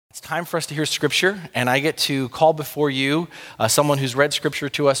time for us to hear Scripture, and I get to call before you someone who's read Scripture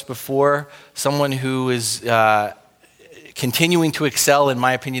to us before, someone who is continuing to excel, in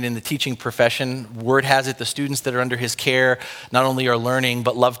my opinion, in the teaching profession. Word has it, the students that are under his care not only are learning,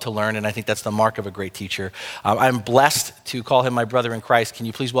 but love to learn, and I think that's the mark of a great teacher. I'm blessed to call him my brother in Christ. Can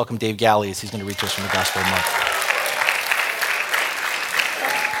you please welcome Dave Galley as he's going to read to us from the Gospel of Mark.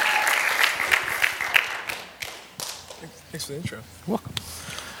 Thanks for the intro. You're welcome.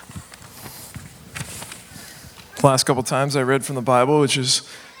 The last couple times I read from the Bible, which is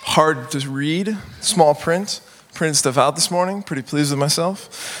hard to read, small print. Printed stuff out this morning. Pretty pleased with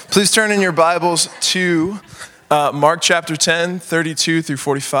myself. Please turn in your Bibles to Mark chapter 10, 32 through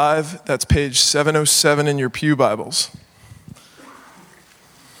 45. That's page 707 in your pew Bibles.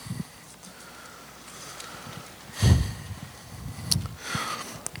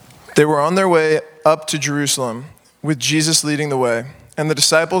 They were on their way up to Jerusalem, with Jesus leading the way, and the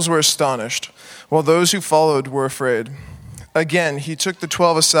disciples were astonished, while those who followed were afraid. Again, he took the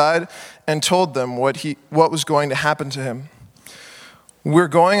 12 aside and told them what was going to happen to him. "We're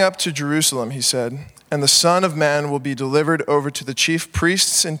going up to Jerusalem," he said, "and the Son of Man will be delivered over to the chief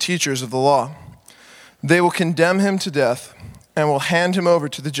priests and teachers of the law. They will condemn him to death and will hand him over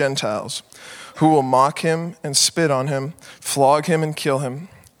to the Gentiles, who will mock him and spit on him, flog him and kill him.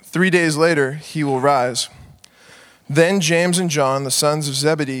 3 days later, he will rise." Then James and John, the sons of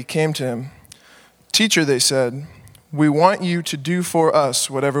Zebedee, came to him. "Teacher," they said, "we want you to do for us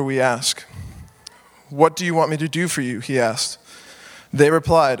whatever we ask." "What do you want me to do for you?" he asked. They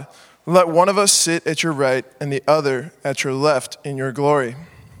replied, "Let one of us sit at your right and the other at your left in your glory."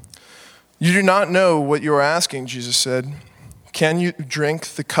 "You do not know what you are asking," Jesus said. "Can you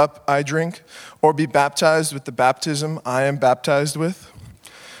drink the cup I drink, or be baptized with the baptism I am baptized with?"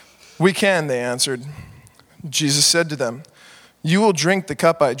 "We can," they answered. Jesus said to them, "You will drink the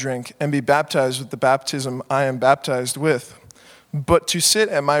cup I drink and be baptized with the baptism I am baptized with. But to sit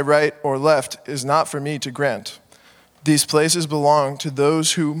at my right or left is not for me to grant. These places belong to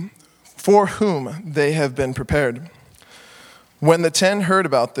those for whom they have been prepared." When the 10 heard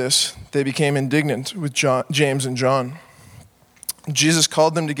about this, they became indignant with James and John. Jesus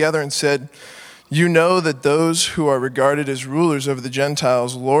called them together and said, "You know that those who are regarded as rulers over the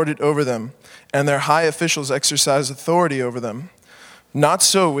Gentiles lord it over them, and their high officials exercise authority over them. Not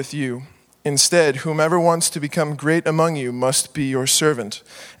so with you. Instead, whomever wants to become great among you must be your servant,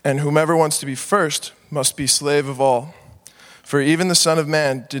 and whomever wants to be first must be slave of all. For even the Son of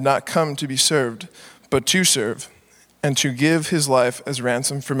Man did not come to be served, but to serve, and to give his life as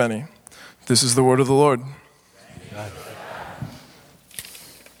ransom for many." This is the word of the Lord. God.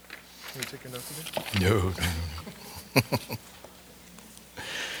 Can we take a note today? No.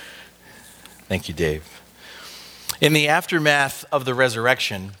 Thank you, Dave. In the aftermath of the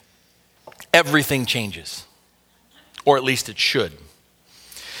resurrection, everything changes, or at least it should.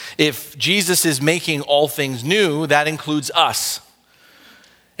 If Jesus is making all things new, that includes us.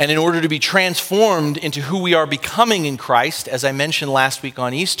 And in order to be transformed into who we are becoming in Christ, as I mentioned last week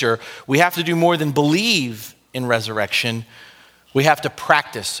on Easter, we have to do more than believe in resurrection. We have to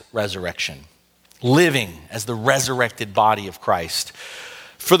practice resurrection, living as the resurrected body of Christ.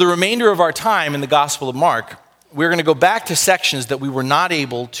 For the remainder of our time in the Gospel of Mark, we're going to go back to sections that we were not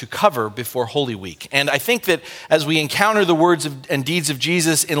able to cover before Holy Week. And I think that as we encounter the words and deeds of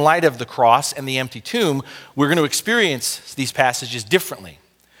Jesus in light of the cross and the empty tomb, we're going to experience these passages differently.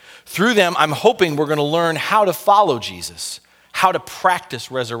 Through them, I'm hoping we're going to learn how to follow Jesus, how to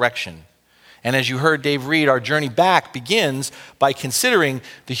practice resurrection. And as you heard Dave read, our journey back begins by considering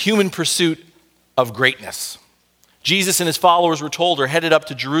the human pursuit of greatness. Jesus and his followers, we're told, are headed up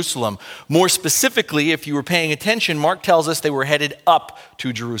to Jerusalem. More specifically, if you were paying attention, Mark tells us they were headed up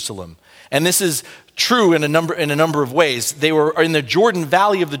to Jerusalem. And this is true in a number of ways. They were in the Jordan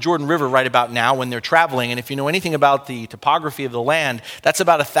Valley of the Jordan River right about now when they're traveling. And if you know anything about the topography of the land, that's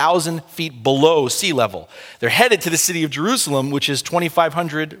about 1,000 feet below sea level. They're headed to the city of Jerusalem, which is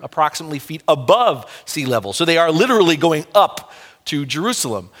 2,500 approximately feet above sea level. So they are literally going up to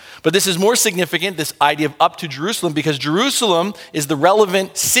Jerusalem. But this is more significant, this idea of up to Jerusalem, because Jerusalem is the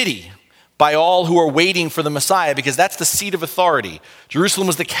relevant city by all who are waiting for the Messiah, because that's the seat of authority. Jerusalem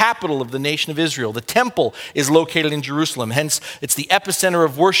was the capital of the nation of Israel. The temple is located in Jerusalem, hence it's the epicenter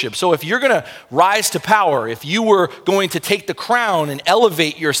of worship. So if you're going to rise to power, if you were going to take the crown and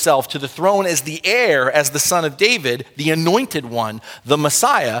elevate yourself to the throne as the heir, as the son of David, the anointed one, the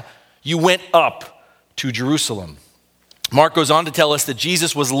Messiah, you went up to Jerusalem. Mark goes on to tell us that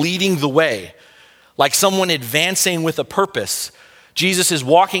Jesus was leading the way, like someone advancing with a purpose. Jesus is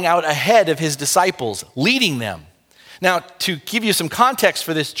walking out ahead of his disciples, leading them. Now, to give you some context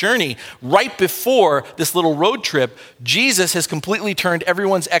for this journey, right before this little road trip, Jesus has completely turned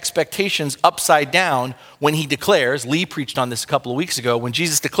everyone's expectations upside down when he declares, Lee preached on this a couple of weeks ago, when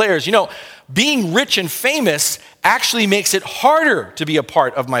Jesus declares, being rich and famous actually makes it harder to be a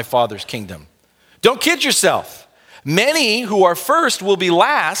part of my Father's kingdom. Don't kid yourself. Many who are first will be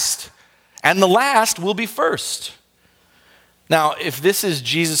last, and the last will be first. Now, if this is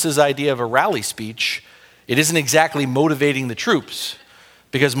Jesus' idea of a rally speech, it isn't exactly motivating the troops,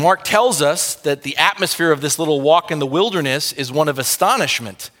 because Mark tells us that the atmosphere of this little walk in the wilderness is one of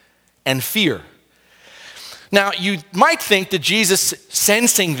astonishment and fear. Now, you might think that Jesus,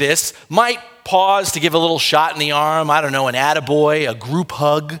 sensing this, might pause to give a little shot in the arm, an attaboy, a group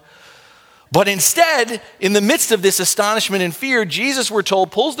hug. But instead, in the midst of this astonishment and fear, Jesus, we're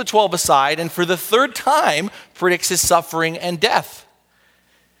told, pulls the 12 aside and for the third time predicts his suffering and death.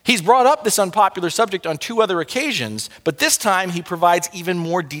 He's brought up this unpopular subject on 2 other occasions, but this time he provides even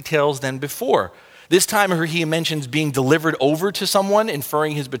more details than before. This time he mentions being delivered over to someone,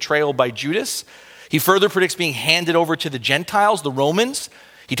 inferring his betrayal by Judas. He further predicts being handed over to the Gentiles, the Romans.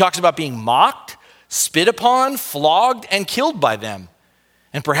 He talks about being mocked, spit upon, flogged, and killed by them.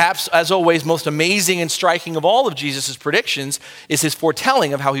 And perhaps, as always, most amazing and striking of all of Jesus' predictions is his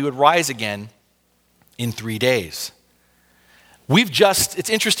foretelling of how he would rise again in 3 days. It's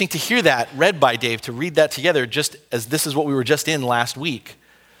interesting to hear that read by Dave, to read that together, just as this is what we were just in last week.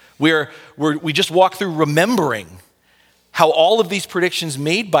 We just walked through remembering how all of these predictions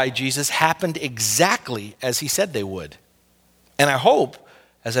made by Jesus happened exactly as he said they would. And I hope,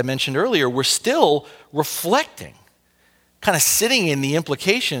 as I mentioned earlier, we're still reflecting, kind of sitting in the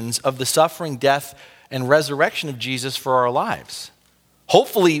implications of the suffering, death, and resurrection of Jesus for our lives.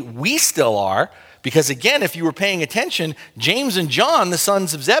 Hopefully we still are, because again, if you were paying attention, James and John, the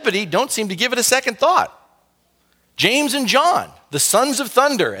sons of Zebedee, don't seem to give it a second thought. James and John, the sons of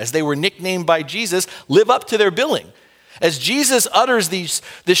thunder, as they were nicknamed by Jesus, live up to their billing. As Jesus utters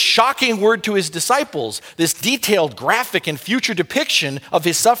this shocking word to his disciples, this detailed, graphic, and future depiction of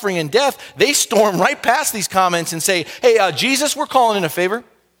his suffering and death, they storm right past these comments and say, hey, Jesus, we're calling in a favor.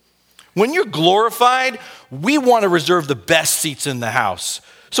 When you're glorified, we want to reserve the best seats in the house.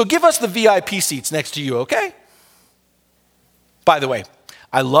 So give us the VIP seats next to you, okay? By the way,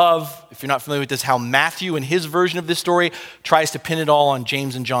 I love, if you're not familiar with this, how Matthew, in his version of this story, tries to pin it all on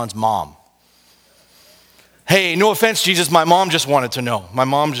James and John's mom. Hey, no offense, Jesus, my mom just wanted to know. My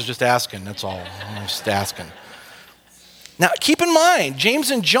mom's just asking, that's all. I'm just asking. Now, keep in mind,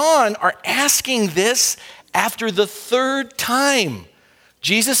 James and John are asking this after the 3rd time.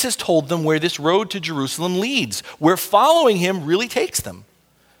 Jesus has told them where this road to Jerusalem leads, where following him really takes them.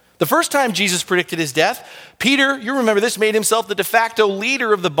 The first time Jesus predicted his death, Peter, you remember this, made himself the de facto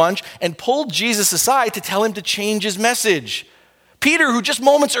leader of the bunch and pulled Jesus aside to tell him to change his message. Peter, who just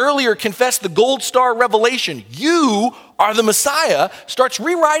moments earlier confessed the gold star revelation, you are the Messiah, starts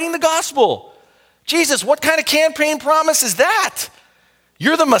rewriting the gospel. Jesus, what kind of campaign promise is that?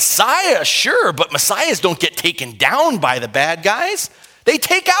 You're the Messiah, sure, but Messiahs don't get taken down by the bad guys. They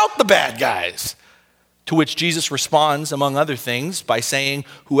take out the bad guys. To which Jesus responds, among other things, by saying,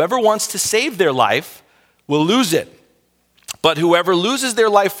 whoever wants to save their life will lose it. But whoever loses their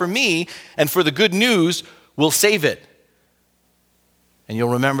life for me and for the good news will save it. And you'll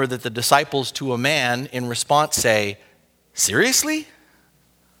remember that the disciples to a man in response say, seriously?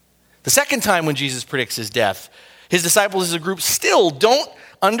 The second time when Jesus predicts his death, his disciples as a group still don't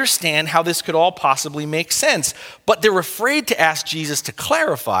understand how this could all possibly make sense. But they're afraid to ask Jesus to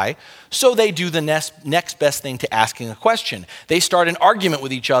clarify, so they do the next best thing to asking a question. They start an argument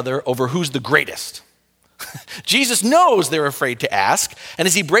with each other over who's the greatest. Jesus knows they're afraid to ask, and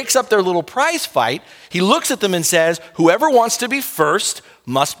as he breaks up their little prize fight, he looks at them and says, whoever wants to be first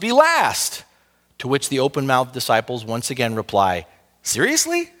must be last. To which the open-mouthed disciples once again reply,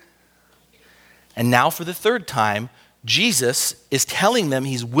 seriously? And now for the 3rd time, Jesus is telling them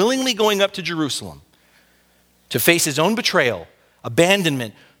he's willingly going up to Jerusalem to face his own betrayal,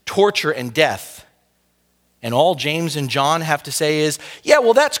 abandonment, torture, and death. And all James and John have to say is, yeah,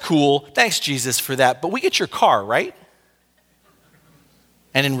 well, that's cool. Thanks, Jesus, for that. But we get your car, right?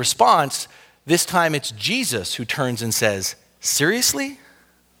 And in response, this time it's Jesus who turns and says, seriously?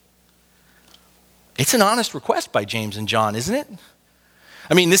 It's an honest request by James and John, isn't it?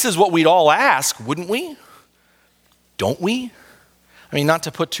 I mean, this is what we'd all ask, wouldn't we? Don't we? I mean, not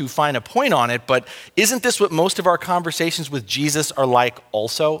to put too fine a point on it, but isn't this what most of our conversations with Jesus are like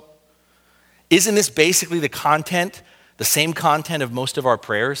also? Isn't this basically the same content of most of our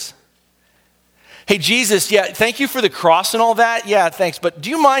prayers? Hey, Jesus, yeah, thank you for the cross and all that. Yeah, thanks. But do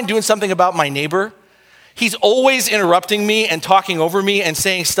you mind doing something about my neighbor? He's always interrupting me and talking over me and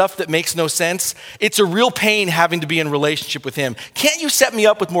saying stuff that makes no sense. It's a real pain having to be in relationship with him. Can't you set me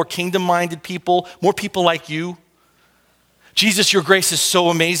up with more kingdom-minded people, more people like you? Jesus, your grace is so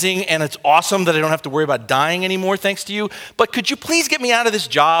amazing, and it's awesome that I don't have to worry about dying anymore thanks to you. But could you please get me out of this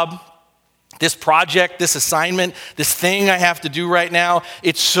job, this project, this assignment, this thing I have to do right now?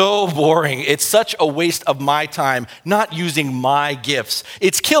 It's so boring. It's such a waste of my time, not using my gifts.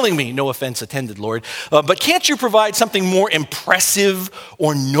 It's killing me. No offense intended, Lord. But can't you provide something more impressive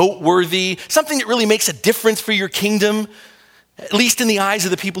or noteworthy, something that really makes a difference for your kingdom, at least in the eyes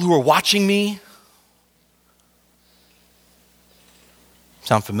of the people who are watching me?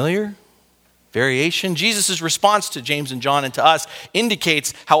 Sound familiar? Variation. Jesus' response to James and John and to us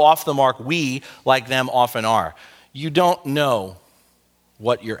indicates how off the mark we, like them, often are. You don't know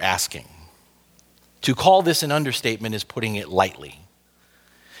what you're asking. To call this an understatement is putting it lightly.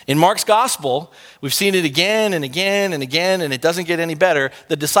 In Mark's gospel, we've seen it again and again and again, and it doesn't get any better.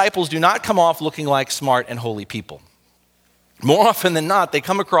 The disciples do not come off looking like smart and holy people. More often than not, they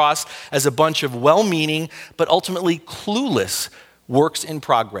come across as a bunch of well-meaning but ultimately clueless works in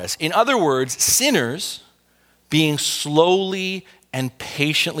progress. In other words, sinners being slowly and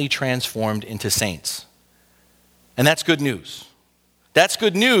patiently transformed into saints. And that's good news. That's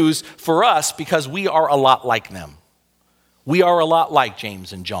good news for us because we are a lot like them. We are a lot like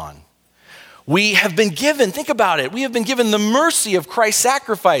James and John. We have been given, think about it, we have been given the mercy of Christ's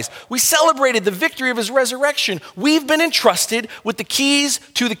sacrifice. We celebrated the victory of his resurrection. We've been entrusted with the keys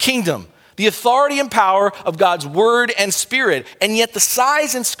to the kingdom, the authority and power of God's word and spirit. And yet the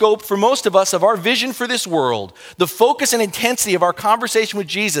size and scope for most of us of our vision for this world, the focus and intensity of our conversation with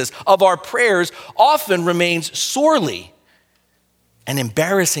Jesus, of our prayers, often remains sorely and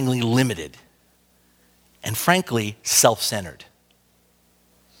embarrassingly limited and frankly self-centered.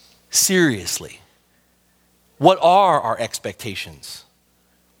 Seriously, what are our expectations?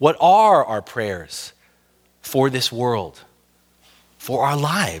 What are our prayers for this world, for our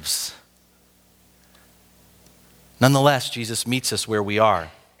lives? Nonetheless, Jesus meets us where we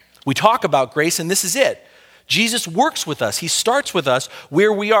are. We talk about grace, and this is it. Jesus works with us. He starts with us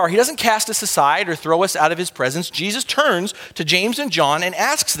where we are. He doesn't cast us aside or throw us out of his presence. Jesus turns to James and John and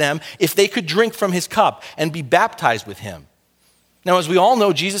asks them if they could drink from his cup and be baptized with him. Now, as we all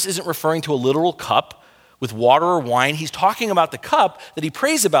know, Jesus isn't referring to a literal cup with water or wine. He's talking about the cup that he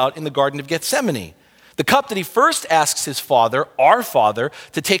prays about in the Garden of Gethsemane. The cup that he first asks his Father, our Father,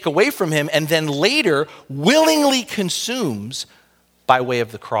 to take away from him and then later willingly consumes by way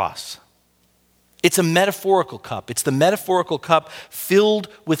of the cross. It's a metaphorical cup. It's the metaphorical cup filled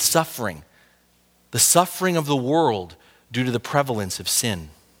with suffering, the suffering of the world due to the prevalence of sin.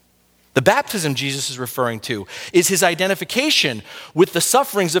 The baptism Jesus is referring to is his identification with the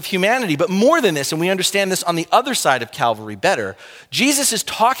sufferings of humanity. But more than this, and we understand this on the other side of Calvary better, Jesus is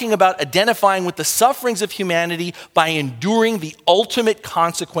talking about identifying with the sufferings of humanity by enduring the ultimate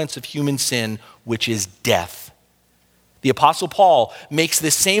consequence of human sin, which is death. The Apostle Paul makes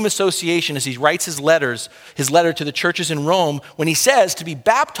this same association as he writes his letter to the churches in Rome, when he says to be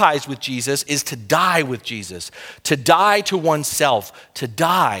baptized with Jesus is to die with Jesus, to die to oneself, to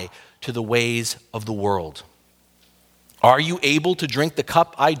die to the ways of the world. Are you able to drink the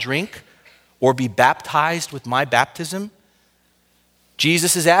cup I drink or be baptized with my baptism?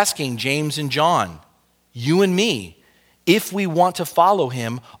 Jesus is asking James and John, you and me, if we want to follow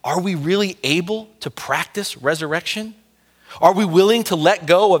him, are we really able to practice resurrection? Are we willing to let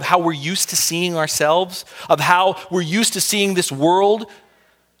go of how we're used to seeing ourselves, of how we're used to seeing this world,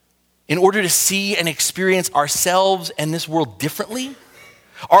 in order to see and experience ourselves and this world differently?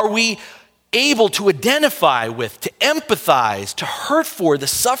 Are we able to identify with, to empathize, to hurt for the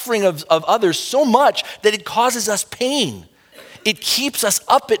suffering of others so much that it causes us pain? It keeps us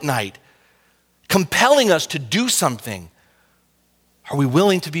up at night, compelling us to do something. Are we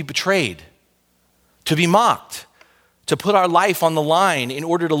willing to be betrayed, to be mocked, to put our life on the line in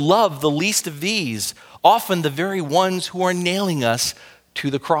order to love the least of these, often the very ones who are nailing us to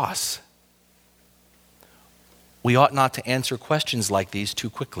the cross? We ought not to answer questions like these too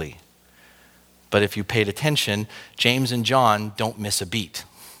quickly. But if you paid attention, James and John don't miss a beat.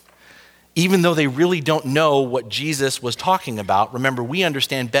 Even though they really don't know what Jesus was talking about, remember, we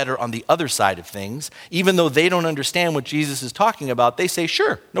understand better on the other side of things. Even though they don't understand what Jesus is talking about, they say,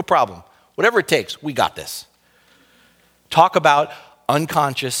 sure, no problem. Whatever it takes, we got this. Talk about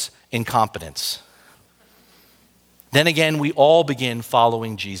unconscious incompetence. Then again, we all begin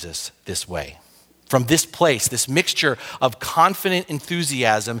following Jesus this way. From this place, this mixture of confident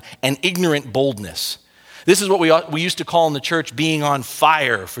enthusiasm and ignorant boldness. This is what we used to call in the church being on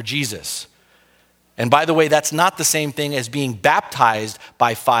fire for Jesus. And by the way, that's not the same thing as being baptized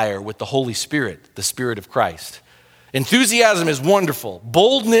by fire with the Holy Spirit, the Spirit of Christ. Enthusiasm is wonderful.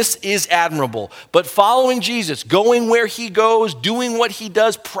 Boldness is admirable. But following Jesus, going where he goes, doing what he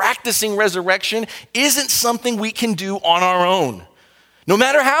does, practicing resurrection isn't something we can do on our own, no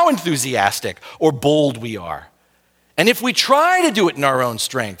matter how enthusiastic or bold we are. And if we try to do it in our own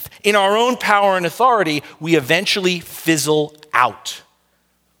strength, in our own power and authority, we eventually fizzle out.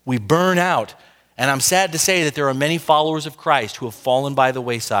 We burn out. And I'm sad to say that there are many followers of Christ who have fallen by the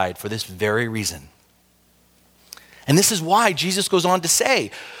wayside for this very reason. And this is why Jesus goes on to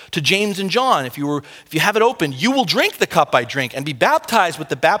say to James and John, if you have it open, you will drink the cup I drink and be baptized with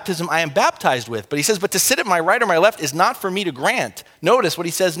the baptism I am baptized with. But he says, but to sit at my right or my left is not for me to grant. Notice what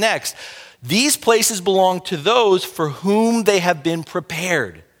he says next. These places belong to those for whom they have been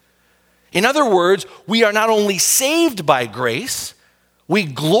prepared. In other words, we are not only saved by grace, we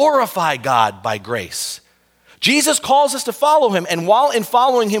glorify God by grace. Jesus calls us to follow him, and while in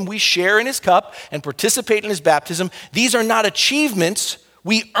following him, we share in his cup and participate in his baptism. These are not achievements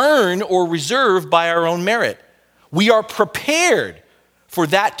we earn or reserve by our own merit. We are prepared for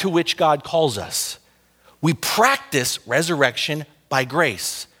that to which God calls us. We practice resurrection by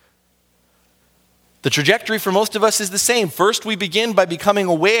grace. The trajectory for most of us is the same. First, we begin by becoming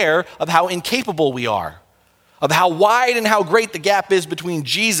aware of how incapable we are, of how wide and how great the gap is between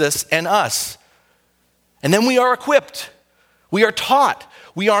Jesus and us. And then we are equipped, we are taught,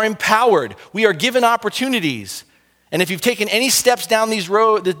 we are empowered, we are given opportunities. And if you've taken any steps down this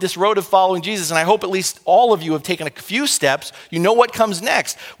road of following Jesus, and I hope at least all of you have taken a few steps, you know what comes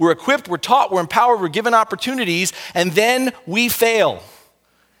next. We're equipped, we're taught, we're empowered, we're given opportunities, and then we fail.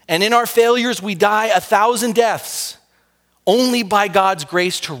 And in our failures, we die 1,000 deaths, only by God's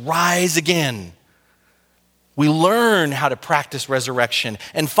grace to rise again. We learn how to practice resurrection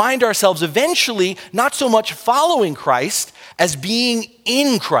and find ourselves eventually not so much following Christ as being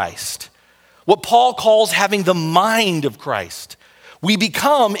in Christ. What Paul calls having the mind of Christ. We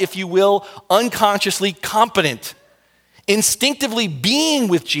become, if you will, unconsciously competent, instinctively being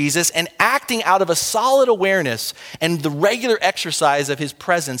with Jesus and acting out of a solid awareness and the regular exercise of his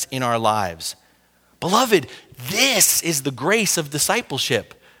presence in our lives. Beloved, this is the grace of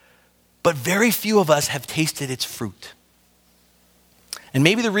discipleship. But very few of us have tasted its fruit. And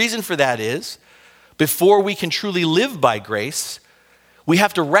maybe the reason for that is, before we can truly live by grace, we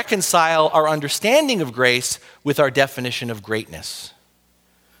have to reconcile our understanding of grace with our definition of greatness.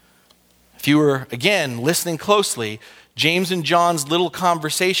 If you were, again, listening closely, James and John's little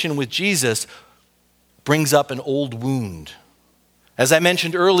conversation with Jesus brings up an old wound. As I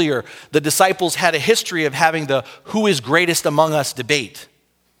mentioned earlier, the disciples had a history of having the who is greatest among us debate.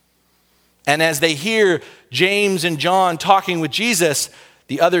 And as they hear James and John talking with Jesus,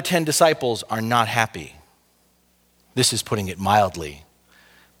 the other 10 disciples are not happy. This is putting it mildly.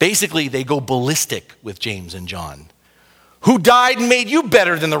 Basically, they go ballistic with James and John. Who died and made you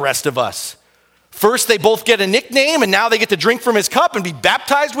better than the rest of us? First, they both get a nickname, and now they get to drink from his cup and be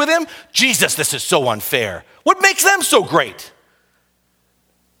baptized with him? Jesus, this is so unfair. What makes them so great?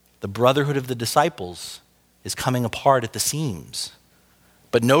 The brotherhood of the disciples is coming apart at the seams.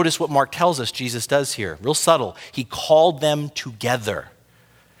 But notice what Mark tells us Jesus does here. Real subtle. He called them together.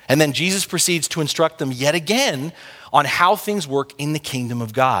 And then Jesus proceeds to instruct them yet again on how things work in the kingdom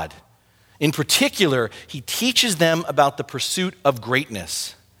of God. In particular, he teaches them about the pursuit of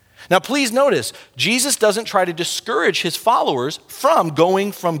greatness. Now, please notice, Jesus doesn't try to discourage his followers from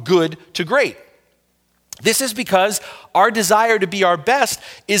going from good to great. This is because our desire to be our best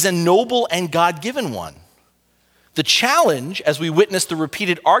is a noble and God-given one. The challenge, as we witness the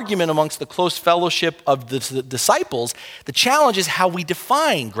repeated argument amongst the close fellowship of the disciples, the challenge is how we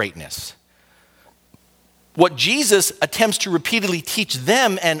define greatness. What Jesus attempts to repeatedly teach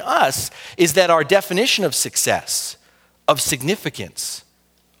them and us is that our definition of success, of significance,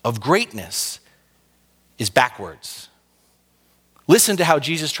 of greatness is backwards. Listen to how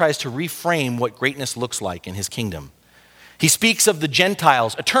Jesus tries to reframe what greatness looks like in his kingdom. He speaks of the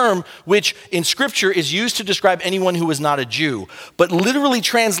Gentiles, a term which in Scripture is used to describe anyone who is not a Jew. But literally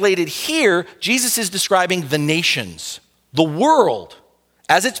translated here, Jesus is describing the nations, the world,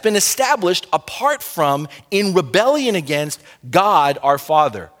 as it's been established apart from, in rebellion against God our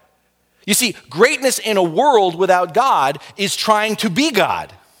Father. You see, greatness in a world without God is trying to be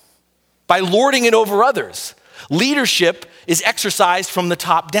God by lording it over others. Leadership is exercised from the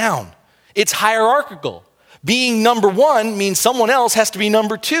top down. It's hierarchical. Being number one means someone else has to be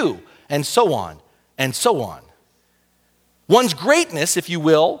number two, and so on, and so on. One's greatness, if you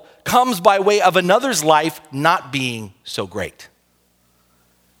will, comes by way of another's life not being so great.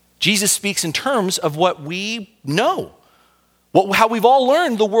 Jesus speaks in terms of what we know, how we've all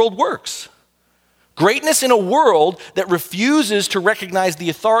learned the world works. Greatness in a world that refuses to recognize the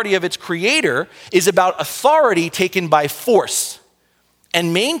authority of its creator is about authority taken by force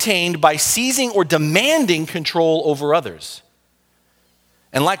and maintained by seizing or demanding control over others.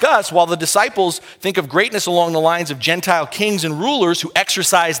 And like us, while the disciples think of greatness along the lines of Gentile kings and rulers who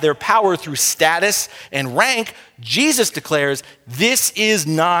exercise their power through status and rank, Jesus declares this is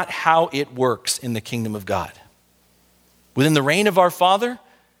not how it works in the kingdom of God. Within the reign of our Father,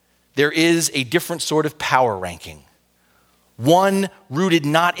 there is a different sort of power ranking, one rooted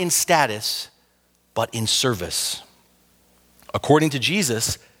not in status, but in service. According to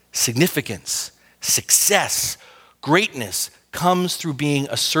Jesus, significance, success, greatness comes through being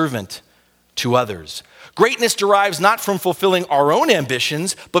a servant to others. Greatness derives not from fulfilling our own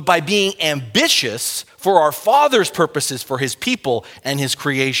ambitions, but by being ambitious for our Father's purposes for his people and his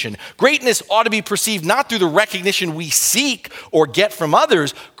creation. Greatness ought to be perceived not through the recognition we seek or get from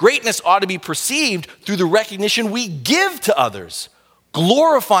others. Greatness ought to be perceived through the recognition we give to others,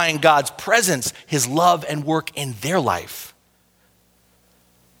 glorifying God's presence, his love, and work in their life.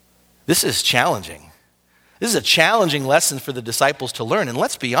 This is challenging. This is a challenging lesson for the disciples to learn. And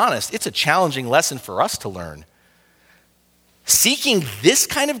let's be honest, it's a challenging lesson for us to learn. Seeking this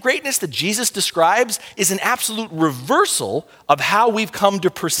kind of greatness that Jesus describes is an absolute reversal of how we've come to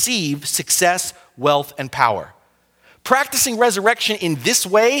perceive success, wealth, and power. Practicing resurrection in this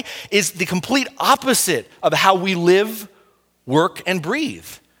way is the complete opposite of how we live, work, and breathe.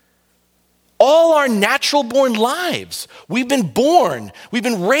 All our natural-born lives, we've been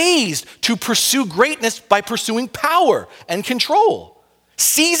raised to pursue greatness by pursuing power and control,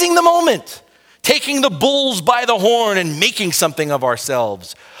 seizing the moment, taking the bulls by the horn and making something of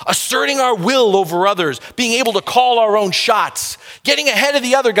ourselves, asserting our will over others, being able to call our own shots, getting ahead of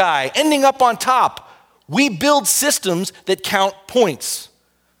the other guy, ending up on top. We build systems that count points.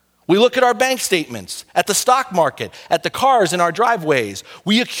 We look at our bank statements, at the stock market, at the cars in our driveways.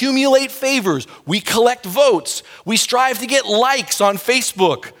 We accumulate favors. We collect votes. We strive to get likes on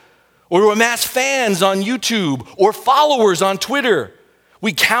Facebook or to amass fans on YouTube or followers on Twitter.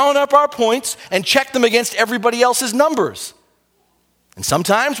 We count up our points and check them against everybody else's numbers. And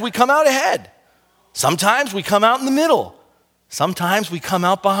sometimes we come out ahead. Sometimes we come out in the middle. Sometimes we come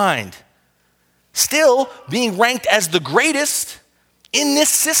out behind. Still, being ranked as the greatest in this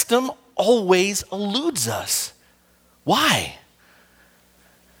system always eludes us. Why?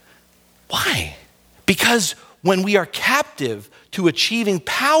 Why? Because when we are captive to achieving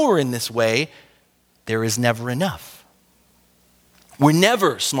power in this way, there is never enough. We're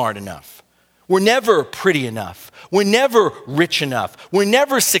never smart enough. We're never pretty enough. We're never rich enough. We're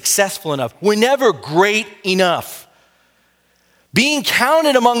never successful enough. We're never great enough. Being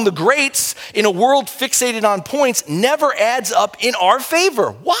counted among the greats in a world fixated on points never adds up in our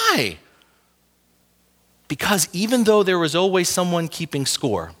favor. Why? Because even though there is always someone keeping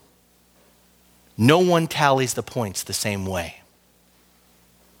score, no one tallies the points the same way.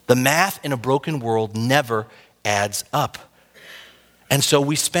 The math in a broken world never adds up. And so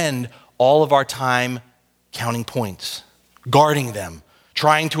we spend all of our time counting points, guarding them,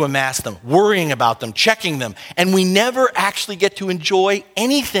 trying to amass them, worrying about them, checking them, and we never actually get to enjoy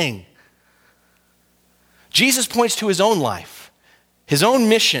anything. Jesus points to his own life, his own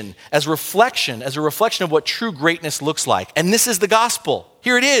mission as a reflection of what true greatness looks like. And this is the gospel.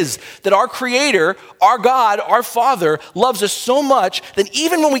 Here it is, that our Creator, our God, our Father, loves us so much that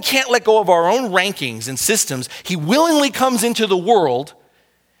even when we can't let go of our own rankings and systems, he willingly comes into the world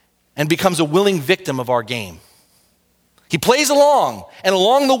and becomes a willing victim of our game. He plays along, and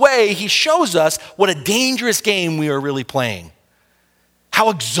along the way, he shows us what a dangerous game we are really playing, how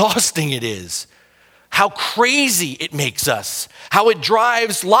exhausting it is, how crazy it makes us, how it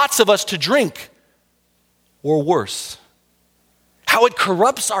drives lots of us to drink, or worse, how it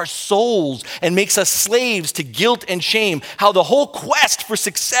corrupts our souls and makes us slaves to guilt and shame, how the whole quest for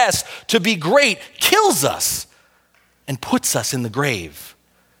success to be great kills us and puts us in the grave.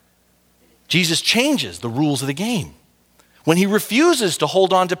 Jesus changes the rules of the game when he refuses to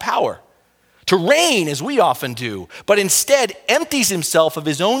hold on to power, to reign as we often do, but instead empties himself of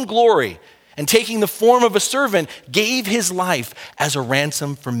his own glory and taking the form of a servant, gave his life as a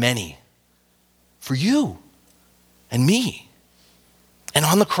ransom for many, for you and me. And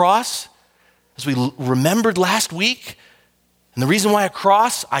on the cross, as we remembered last week, and the reason why a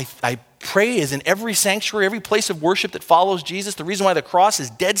cross, I pray, is in every sanctuary, every place of worship that follows Jesus. The reason why the cross is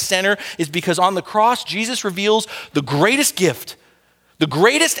dead center is because on the cross, Jesus reveals the greatest gift, the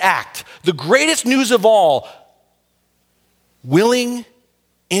greatest act, the greatest news of all, willing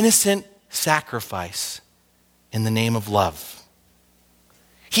innocent sacrifice in the name of love.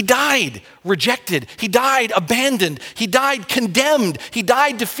 He died rejected. He died abandoned. He died condemned. He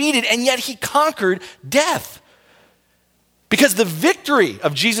died defeated, and yet he conquered death. Because the victory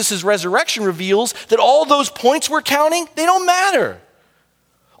of Jesus' resurrection reveals that all those points we're counting, they don't matter.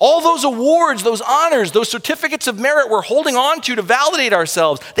 All those awards, those honors, those certificates of merit we're holding on to validate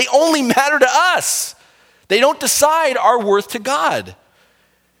ourselves, they only matter to us. They don't decide our worth to God.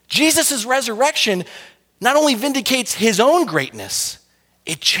 Jesus' resurrection not only vindicates his own greatness,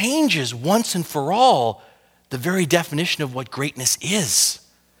 it changes once and for all the very definition of what greatness is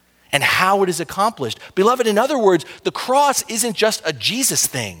and how it is accomplished. Beloved, in other words, the cross isn't just a Jesus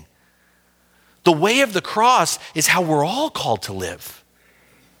thing. The way of the cross is how we're all called to live.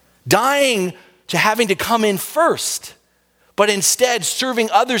 Dying to having to come in first, but instead serving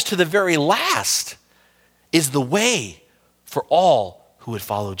others to the very last is the way for all who would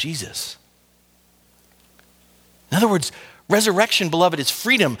follow Jesus. In other words, resurrection, beloved, is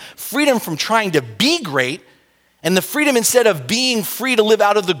freedom. Freedom from trying to be great, and the freedom instead of being free to live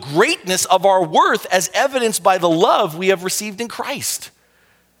out of the greatness of our worth as evidenced by the love we have received in Christ.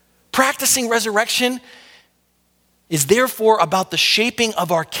 Practicing resurrection is therefore about the shaping of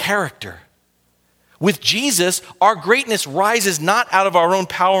our character. With Jesus, our greatness rises not out of our own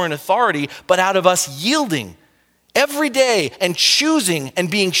power and authority, but out of us yielding every day and choosing and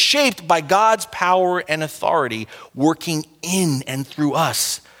being shaped by God's power and authority working in and through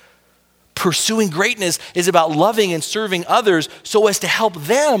us. Pursuing greatness is about loving and serving others so as to help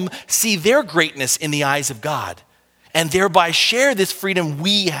them see their greatness in the eyes of God and thereby share this freedom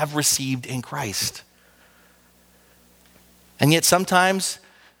we have received in Christ. And yet sometimes,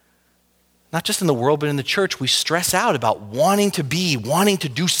 not just in the world, but in the church, we stress out about wanting to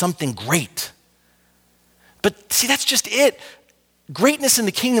do something great. But see, that's just it. Greatness in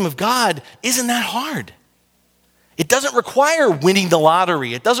the kingdom of God isn't that hard. It doesn't require winning the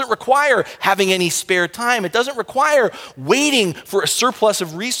lottery. It doesn't require having any spare time. It doesn't require waiting for a surplus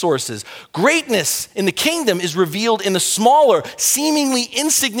of resources. Greatness in the kingdom is revealed in the smaller, seemingly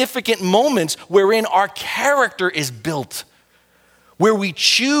insignificant moments wherein our character is built, where we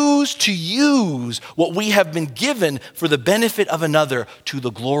choose to use what we have been given for the benefit of another to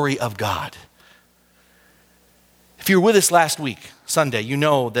the glory of God. If you were with us last week, Sunday, you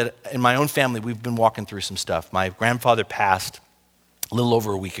know that in my own family, we've been walking through some stuff. My grandfather passed a little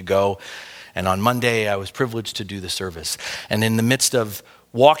over a week ago, and on Monday, I was privileged to do the service. And in the midst of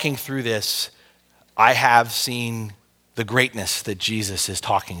walking through this, I have seen the greatness that Jesus is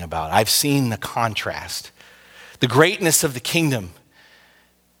talking about. I've seen the contrast. The greatness of the kingdom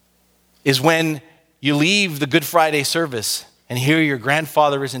is when you leave the Good Friday service and hear your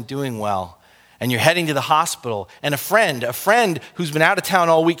grandfather isn't doing well, and you're heading to the hospital, and a friend who's been out of town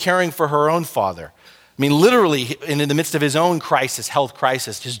all week caring for her own father, I mean, literally in the midst of his own crisis, health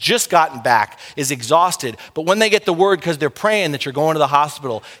crisis, has just gotten back, is exhausted, but when they get the word, because they're praying that you're going to the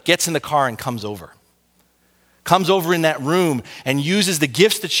hospital, gets in the car and comes over in that room and uses the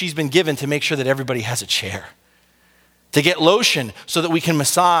gifts that she's been given to make sure that everybody has a chair, to get lotion so that we can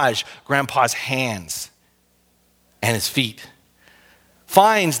massage Grandpa's hands and his feet.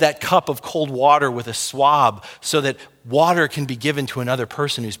 Finds that cup of cold water with a swab so that water can be given to another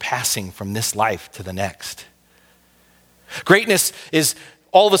person who's passing from this life to the next. Greatness is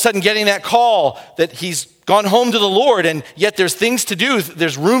all of a sudden getting that call that he's gone home to the Lord, and yet there's things to do,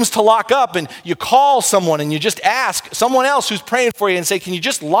 there's rooms to lock up, and you call someone and you just ask someone else who's praying for you and say, can you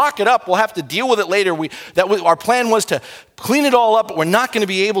just lock it up? We'll have to deal with it later. Our plan was to clean it all up, but we're not going to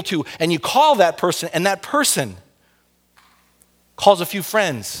be able to. And you call that person, and that person calls a few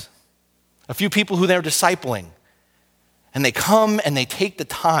friends, a few people who they're discipling, and they come and they take the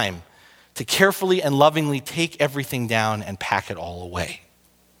time to carefully and lovingly take everything down and pack it all away.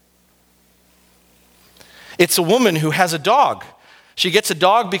 It's a woman who has a dog. She gets a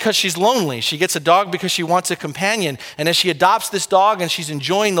dog because she's lonely. She gets a dog because she wants a companion. And as she adopts this dog and she's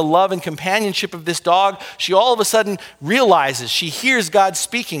enjoying the love and companionship of this dog, she all of a sudden realizes, she hears God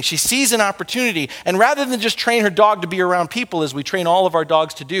speaking. She sees an opportunity. And rather than just train her dog to be around people as we train all of our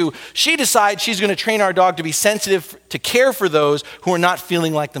dogs to do, she decides she's going to train our dog to be sensitive, to care for those who are not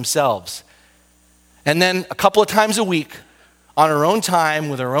feeling like themselves. And then a couple of times a week, on her own time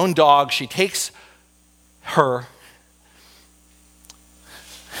with her own dog, she takes her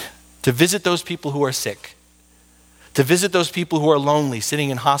to visit those people who are sick, to visit those people who are lonely,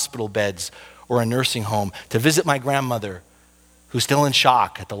 sitting in hospital beds or a nursing home, to visit my grandmother who's still in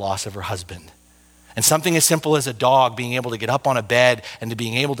shock at the loss of her husband. And something as simple as a dog being able to get up on a bed and to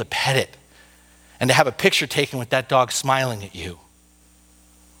being able to pet it and to have a picture taken with that dog smiling at you.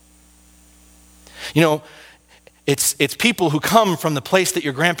 You know, it's people who come from the place that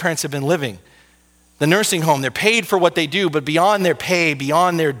your grandparents have been living. The nursing home, they're paid for what they do, but beyond their pay,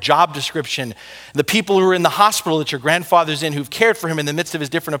 beyond their job description, the people who are in the hospital that your grandfather's in, who've cared for him in the midst of his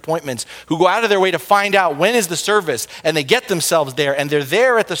different appointments, who go out of their way to find out when is the service, and they get themselves there, and they're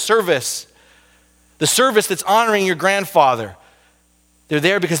there at the service that's honoring your grandfather. They're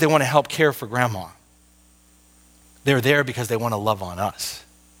there because they want to help care for grandma. They're there because they want to love on us.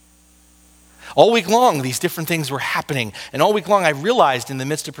 All week long, these different things were happening. And all week long, I realized in the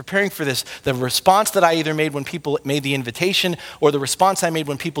midst of preparing for this, the response that I either made when people made the invitation or the response I made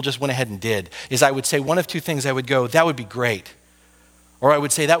when people just went ahead and did, is I would say one of two things. I would go, that would be great. Or I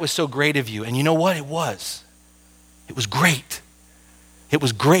would say, that was so great of you. And you know what? It was. It was great. It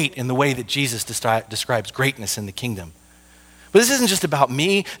was great in the way that Jesus describes greatness in the kingdom. But this isn't just about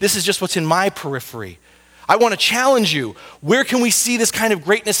me. This is just what's in my periphery. I want to challenge you. Where can we see this kind of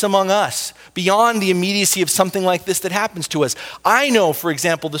greatness among us beyond the immediacy of something like this that happens to us? I know, for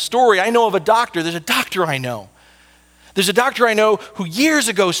example, the story. I know of a doctor. There's a doctor I know. There's a doctor I know who years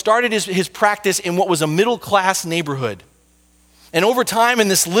ago started his practice in what was a middle-class neighborhood. And over time, in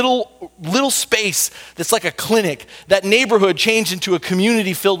this little space that's like a clinic, that neighborhood changed into a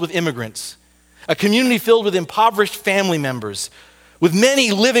community filled with immigrants, a community filled with impoverished family members, with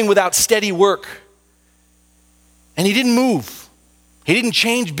many living without steady work. And he didn't move. He didn't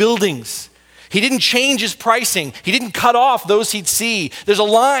change buildings. He didn't change his pricing. He didn't cut off those he'd see. There's a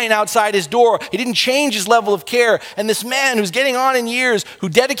line outside his door. He didn't change his level of care. And this man who's getting on in years, who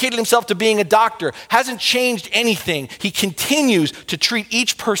dedicated himself to being a doctor, hasn't changed anything. He continues to treat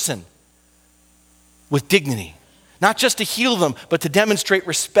each person with dignity. Not just to heal them, but to demonstrate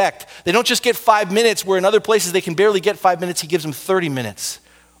respect. They don't just get 5 minutes where in other places they can barely get 5 minutes. He gives them 30 minutes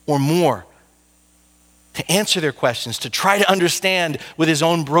or more to answer their questions, to try to understand with his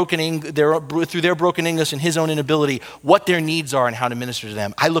own through their broken English and his own inability, what their needs are and how to minister to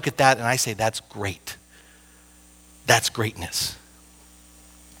them. I look at that and I say, that's great. That's greatness.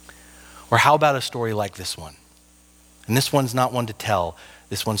 Or how about a story like this one? And this one's not one to tell,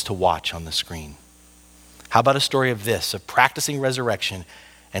 this one's to watch on the screen. How about a story of this, of practicing resurrection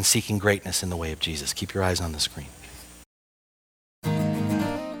and seeking greatness in the way of Jesus? Keep your eyes on the screen.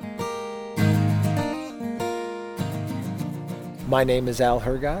 My name is Al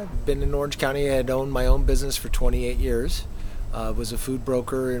Hergod. Been in Orange County. I had owned my own business for 28 years. Was a food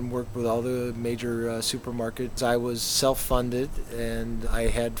broker and worked with all the major supermarkets. I was self-funded, and I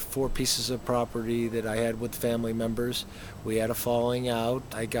had 4 pieces of property that I had with family members. We had a falling out.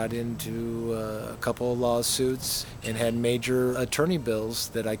 I got into a couple of lawsuits and had major attorney bills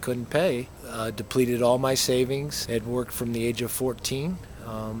that I couldn't pay. Depleted all my savings. Had worked from the age of 14.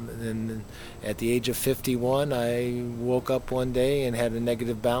 And at the age of 51, I woke up one day and had a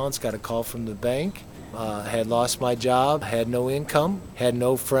negative balance, got a call from the bank, had lost my job, had no income, had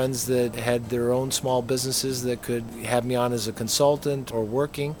no friends that had their own small businesses that could have me on as a consultant or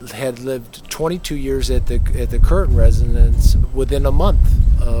working. Had lived 22 years at the current residence. Within a month,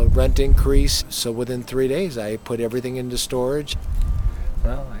 rent increase. So within 3 days, I put everything into storage.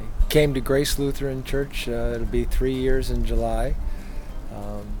 Well, I came to Grace Lutheran Church. It'll be 3 years in July.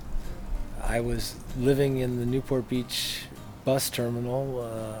 I was living in the Newport Beach bus terminal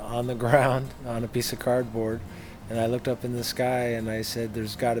on the ground on a piece of cardboard, and I looked up in the sky and I said,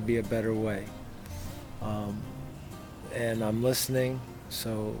 there's got to be a better way. And I'm listening,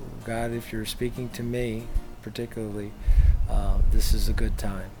 so God, if you're speaking to me particularly, this is a good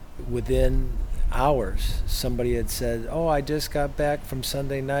time. Within hours, somebody had said, oh, I just got back from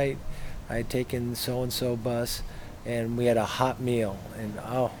Sunday night. I had taken so-and-so bus, and we had a hot meal, and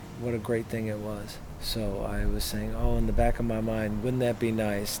oh, what a great thing it was. So I was saying, oh, in the back of my mind, wouldn't that be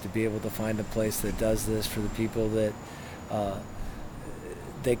nice to be able to find a place that does this for the people that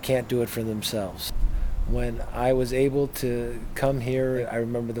they can't do it for themselves. When I was able to come here, I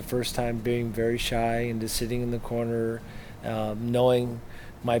remember the first time being very shy and just sitting in the corner, knowing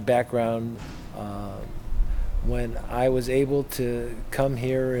my background. When I was able to come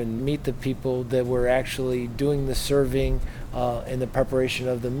here and meet the people that were actually doing the serving and the preparation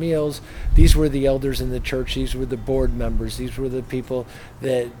of the meals, these were the elders in the church, these were the board members, these were the people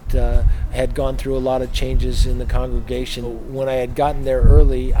that had gone through a lot of changes in the congregation. When I had gotten there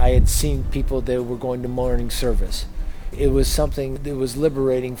early, I had seen people that were going to morning service. It was something that was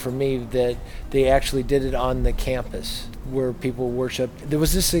liberating for me that they actually did it on the campus where people worship. There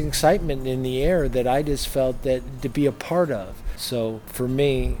was this excitement in the air that I just felt that to be a part of. So for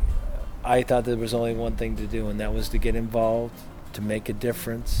me, I thought there was only one thing to do, and that was to get involved, to make a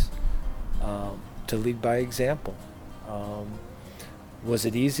difference, to lead by example. Was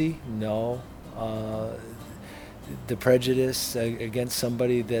it easy? No. The prejudice against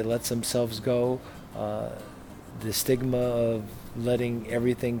somebody that lets themselves go, the stigma of letting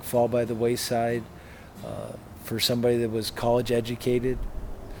everything fall by the wayside, for somebody that was college educated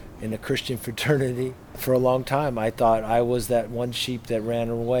in a Christian fraternity. For a long time, I thought I was that one sheep that ran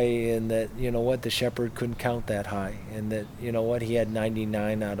away, and that, the shepherd couldn't count that high, and that, he had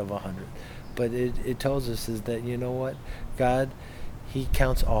 99 out of 100. But it tells us is that, God, he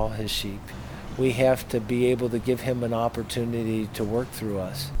counts all his sheep. We have to be able to give him an opportunity to work through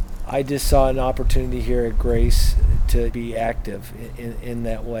us. I just saw an opportunity here at Grace to be active in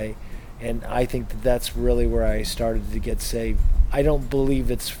that way. And I think that's really where I started to get saved. I don't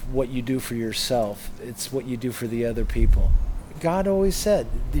believe it's what you do for yourself. It's what you do for the other people. God always said,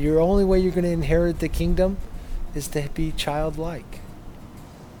 your only way you're going to inherit the kingdom is to be childlike.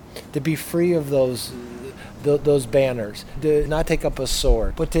 To be free of those banners. To not take up a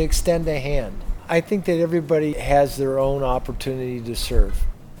sword, but to extend a hand. I think that everybody has their own opportunity to serve.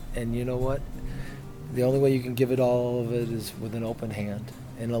 And you know what? The only way you can give it all of it is with an open hand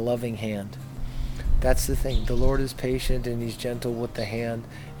and a loving hand. That's the thing. The Lord is patient and he's gentle with the hand.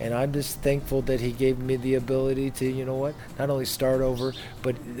 And I'm just thankful that he gave me the ability to, not only start over,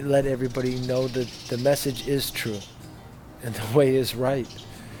 but let everybody know that the message is true and the way is right.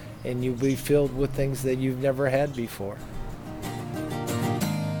 And you'll be filled with things that you've never had before.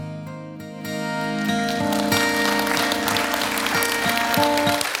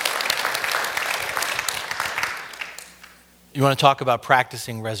 You want to talk about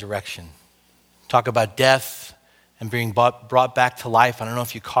practicing resurrection. Talk about death and being brought back to life. I don't know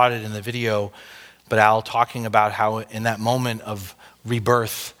if you caught it in the video, but Al talking about how in that moment of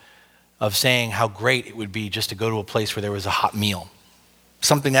rebirth, of saying how great it would be just to go to a place where there was a hot meal.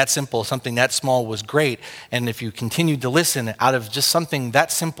 Something that simple, something that small was great. And if you continued to listen out of just something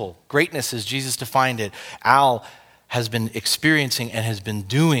that simple, greatness as Jesus defined it, Al has been experiencing and has been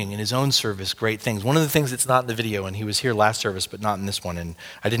doing in his own service great things. One of the things that's not in the video, and he was here last service, but not in this one, and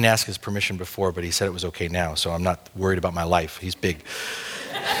I didn't ask his permission before, but he said it was okay now, so I'm not worried about my life. He's big.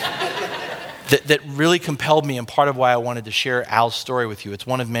 that really compelled me, and part of why I wanted to share Al's story with you, it's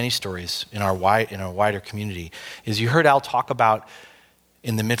one of many stories in our wider community, is you heard Al talk about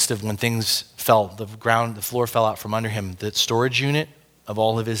in the midst of when things fell, the floor fell out from under him, the storage unit of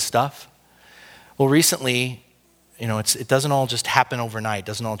all of his stuff. Well, recently, it doesn't all just happen overnight. It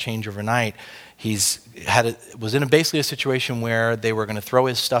doesn't all change overnight. Was in basically a situation where they were going to throw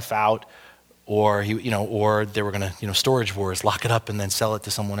his stuff out, or or they were going to, storage wars, lock it up and then sell it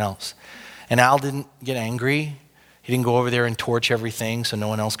to someone else. And Al didn't get angry. He didn't go over there and torch everything so no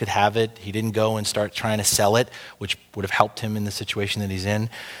one else could have it. He didn't go and start trying to sell it, which would have helped him in the situation that he's in.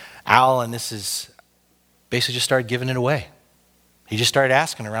 Al, and this is basically just started giving it away. He just started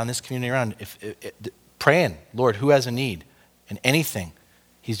asking around this community around praying, Lord, who has a need? And anything.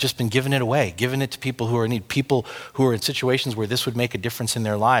 He's just been giving it away, giving it to people who are in need, people who are in situations where this would make a difference in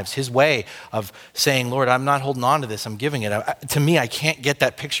their lives. His way of saying, Lord, I'm not holding on to this, I'm giving it. To me, I can't get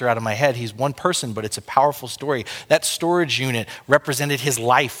that picture out of my head. He's one person, but it's a powerful story. That storage unit represented his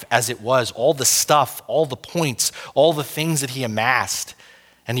life as it was, all the stuff, all the points, all the things that he amassed.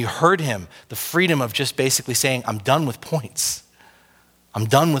 And you heard him, the freedom of just basically saying, I'm done with points. I'm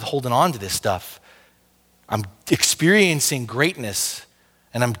done with holding on to this stuff. I'm experiencing greatness,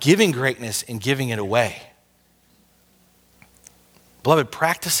 and I'm giving greatness and giving it away. Beloved,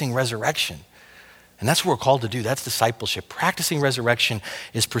 practicing resurrection, and that's what we're called to do. That's discipleship. Practicing resurrection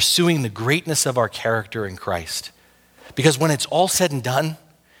is pursuing the greatness of our character in Christ. Because when it's all said and done,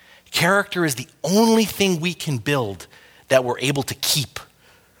 character is the only thing we can build that we're able to keep,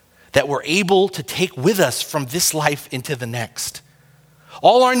 that we're able to take with us from this life into the next.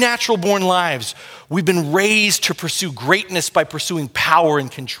 All our natural born lives, we've been raised to pursue greatness by pursuing power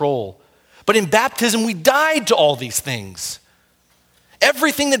and control. But in baptism, we died to all these things.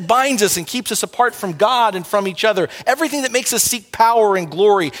 Everything that binds us and keeps us apart from God and from each other, everything that makes us seek power and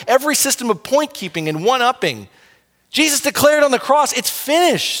glory, every system of point keeping and one-upping. Jesus declared on the cross, it's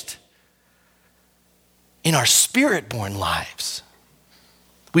finished. In our spirit-born lives,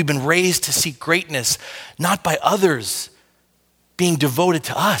 we've been raised to seek greatness, not by others being devoted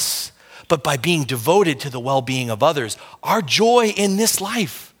to us, but by being devoted to the well-being of others. Our joy in this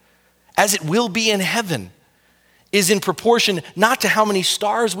life, as it will be in heaven, is in proportion not to how many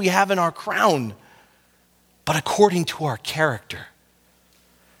stars we have in our crown, but according to our character.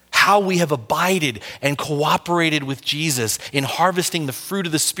 How we have abided and cooperated with Jesus in harvesting the fruit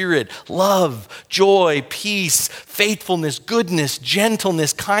of the Spirit, love, joy, peace, faithfulness, goodness,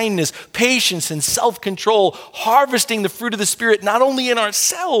 gentleness, kindness, patience, and self-control, harvesting the fruit of the Spirit not only in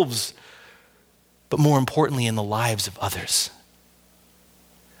ourselves, but more importantly, in the lives of others.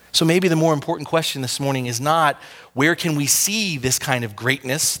 So maybe the more important question this morning is not where can we see this kind of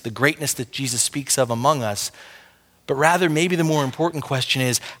greatness, the greatness that Jesus speaks of among us, but rather maybe the more important question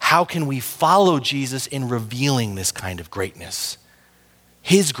is how can we follow Jesus in revealing this kind of greatness,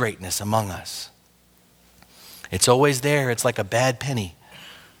 his greatness among us. It's always there. It's like a bad penny,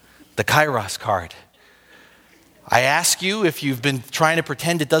 the Kairos card. I ask you if you've been trying to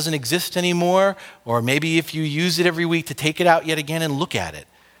pretend it doesn't exist anymore, or maybe if you use it every week to take it out yet again and look at it.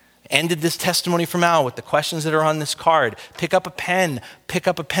 Ended this testimony from Al with the questions that are on this card. Pick up a pen, pick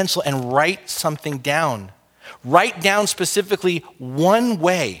up a pencil, and write something down. Write down specifically one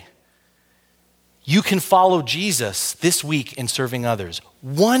way you can follow Jesus this week in serving others.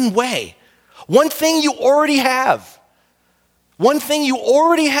 One way. One thing you already have. One thing you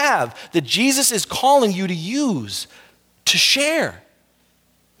already have that Jesus is calling you to use, to share,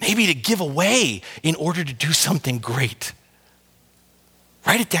 maybe to give away in order to do something great.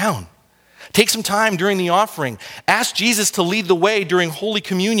 Write it down. Take some time during the offering. Ask Jesus to lead the way during Holy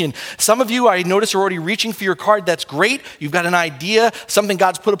Communion. Some of you, I notice, are already reaching for your card. That's great. You've got an idea, something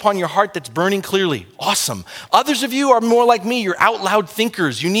God's put upon your heart that's burning clearly. Awesome. Others of you are more like me. You're out loud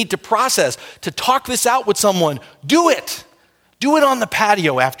thinkers. You need to process, to talk this out with someone. Do it. Do it on the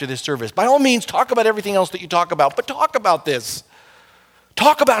patio after this service. By all means, talk about everything else that you talk about, but talk about this.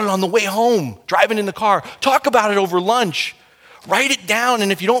 Talk about it on the way home, driving in the car. Talk about it over lunch. Write it down,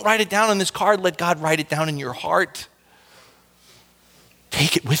 and if you don't write it down on this card, let God write it down in your heart.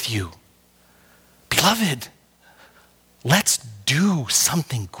 Take it with you. Beloved, let's do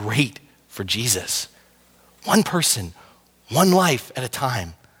something great for Jesus. One person, one life at a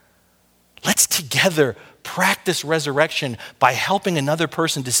time. Let's together practice resurrection by helping another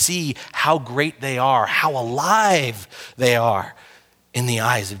person to see how great they are, how alive they are in the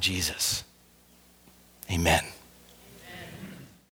eyes of Jesus. Amen.